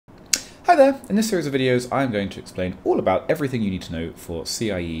Hi there! In this series of videos I'm going to explain all about everything you need to know for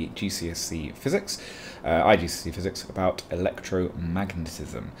CIE GCSE Physics, IGCSE Physics, about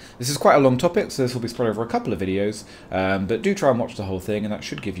electromagnetism. This is quite a long topic, so this will be spread over a couple of videos, but do try and watch the whole thing and that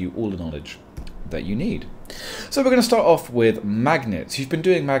should give you all the knowledge that you need. So we're going to start off with magnets. You've been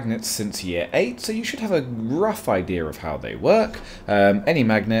doing magnets since year 8, so you should have a rough idea of how they work. Any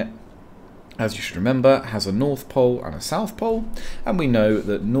magnet, as you should remember, has a north pole and a south pole, and we know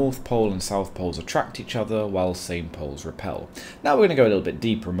that north pole and south poles attract each other while same poles repel. Now we're going to go a little bit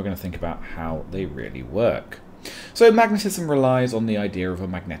deeper and we're going to think about how they really work. So magnetism relies on the idea of a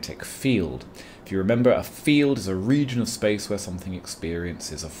magnetic field. If you remember, a field is a region of space where something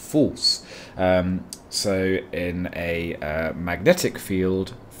experiences a force. So in a magnetic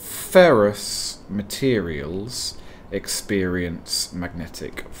field, ferrous materials experience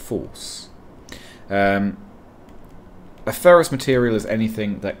magnetic force. A ferrous material is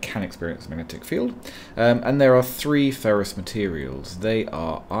anything that can experience a magnetic field, and there are 3 ferrous materials. They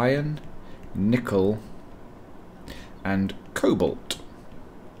are iron, nickel, and cobalt.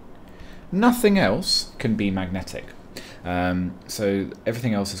 Nothing else can be magnetic. So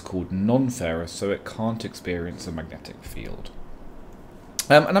everything else is called non-ferrous, so it can't experience a magnetic field.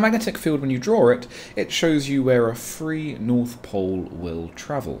 And a magnetic field, when you draw it, it shows you where a free north pole will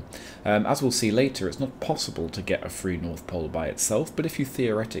travel. As we'll see later, it's not possible to get a free north pole by itself, but if you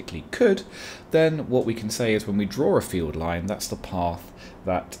theoretically could, then what we can say is when we draw a field line, that's the path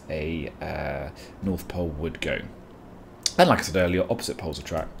that a north pole would go. And like I said earlier, opposite poles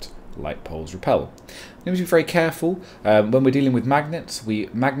attract, like poles repel. We need to be very careful. When we're dealing with magnets,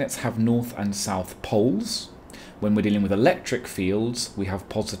 magnets have north and south poles. When we're dealing with electric fields, we have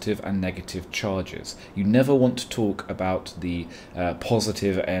positive and negative charges. You never want to talk about the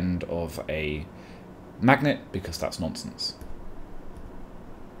positive end of a magnet because that's nonsense.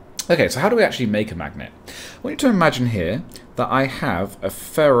 Okay, so how do we actually make a magnet? I want you to imagine here that I have a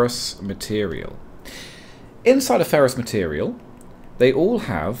ferrous material. Inside a ferrous material, they all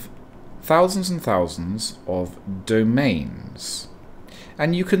have thousands and thousands of domains.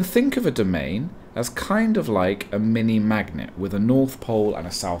 And you can think of a domain as kind of like a mini magnet with a north pole and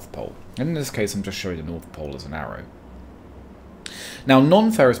a south pole. And in this case, I'm just showing the north pole as an arrow. Now,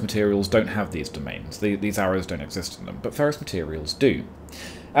 non-ferrous materials don't have these domains. These arrows don't exist in them, but ferrous materials do.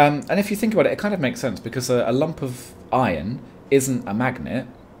 And if you think about it, it kind of makes sense because a lump of iron isn't a magnet,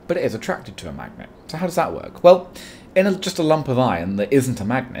 but it is attracted to a magnet. So how does that work? Well, in just a lump of iron that isn't a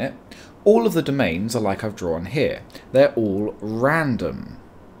magnet, all of the domains are like I've drawn here. They're all random.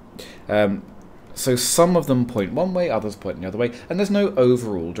 So some of them point one way, others point the other way, and there's no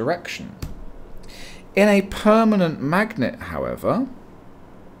overall direction. In a permanent magnet, however,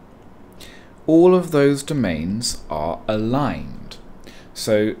 all of those domains are aligned.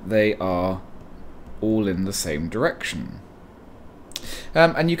 So they are all in the same direction.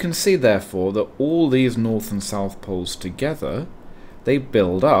 And you can see, therefore, that all these north and south poles together, they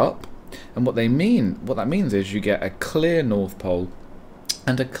build up, and what that means is you get a clear north pole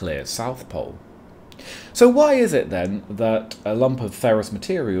and a clear south pole. So why is it then that a lump of ferrous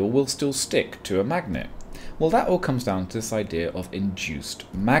material will still stick to a magnet? Well, that all comes down to this idea of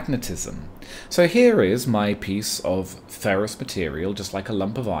induced magnetism. So here is my piece of ferrous material, just like a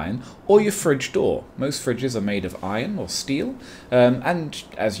lump of iron, or your fridge door. Most fridges are made of iron or steel, and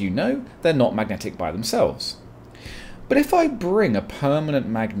as you know, they're not magnetic by themselves. But if I bring a permanent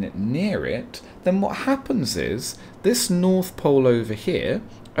magnet near it, then what happens is this north pole over here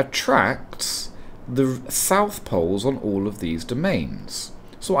attracts the south poles on all of these domains.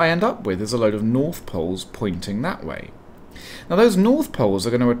 So what I end up with is a load of north poles pointing that way. Now those north poles are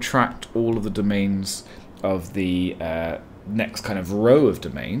going to attract all of the domains of the next kind of row of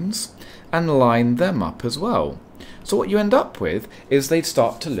domains and line them up as well. So what you end up with is they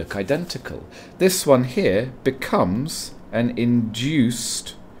start to look identical. This one here becomes an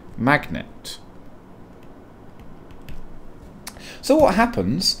induced magnet. So what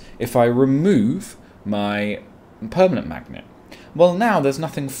happens if I remove my permanent magnet? Well, now there's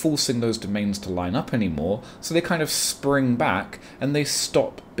nothing forcing those domains to line up anymore, so they kind of spring back and they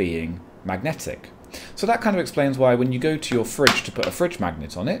stop being magnetic. So that kind of explains why when you go to your fridge to put a fridge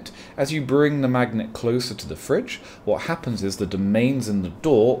magnet on it, as you bring the magnet closer to the fridge, what happens is the domains in the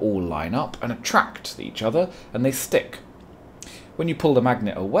door all line up and attract each other and they stick. When you pull the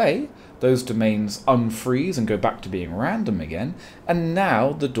magnet away, those domains unfreeze and go back to being random again, and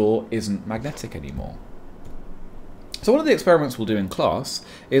now the door isn't magnetic anymore. So one of the experiments we'll do in class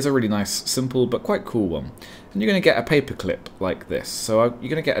is a really nice, simple, but quite cool one. And you're going to get a paper clip like this. So you're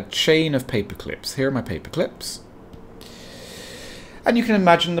going to get a chain of paper clips. Here are my paper clips. And you can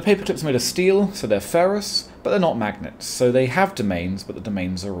imagine the paper clips are made of steel, so they're ferrous, but they're not magnets. So they have domains, but the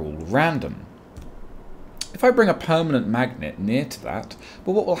domains are all random. If I bring a permanent magnet near to that,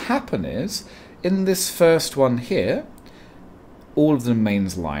 well, what will happen is, in this first one here, all of the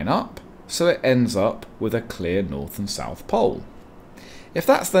domains line up, so it ends up with a clear north and south pole. If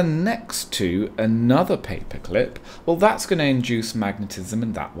that's then next to another paperclip, well, that's going to induce magnetism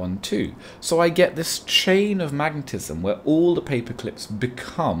in that one too. So I get this chain of magnetism where all the paperclips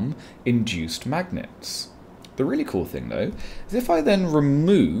become induced magnets. The really cool thing though is if I then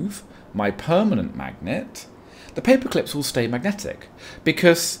remove my permanent magnet, the paperclips will stay magnetic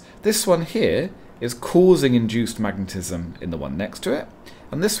because this one here is causing induced magnetism in the one next to it,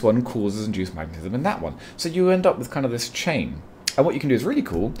 and this one causes induced magnetism in that one. So you end up with kind of this chain. And what you can do is really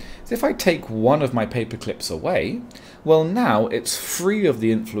cool, is if I take one of my paper clips away, well now it's free of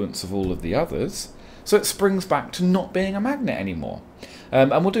the influence of all of the others, so it springs back to not being a magnet anymore.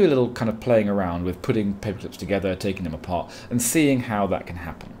 And we'll do a little kind of playing around with putting paper clips together, taking them apart, and seeing how that can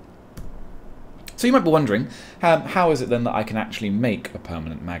happen. So you might be wondering, how is it then that I can actually make a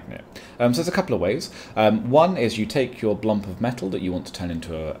permanent magnet? So there's a couple of ways. One is you take your lump of metal that you want to turn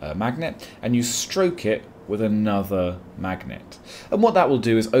into a magnet, and you stroke it with another magnet. And what that will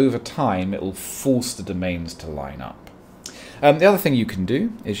do is over time it will force the domains to line up. The other thing you can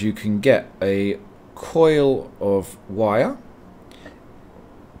do is you can get a coil of wire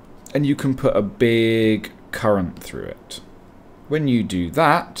and you can put a big current through it. When you do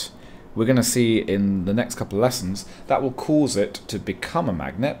that, we're going to see in the next couple of lessons that will cause it to become a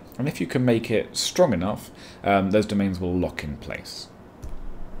magnet, and if you can make it strong enough, those domains will lock in place.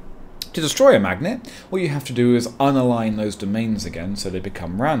 To destroy a magnet, what you have to do is unalign those domains again so they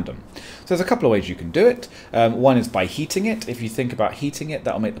become random. So there's a couple of ways you can do it. One is by heating it. If you think about heating it,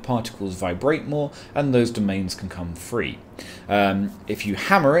 that will make the particles vibrate more and those domains can come free. If you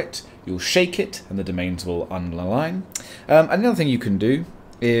hammer it, you'll shake it and the domains will unalign. And the other thing you can do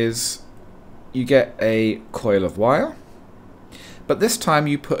is you get a coil of wire, but this time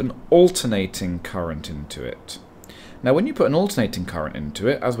you put an alternating current into it. Now when you put an alternating current into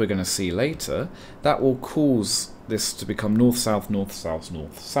it, as we're going to see later, that will cause this to become north-south, north-south,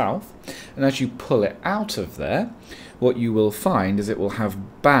 north-south, and as you pull it out of there, what you will find is it will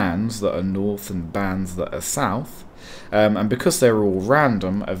have bands that are north and bands that are south, and because they're all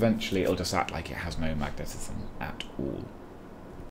random, eventually it'll just act like it has no magnetism at all.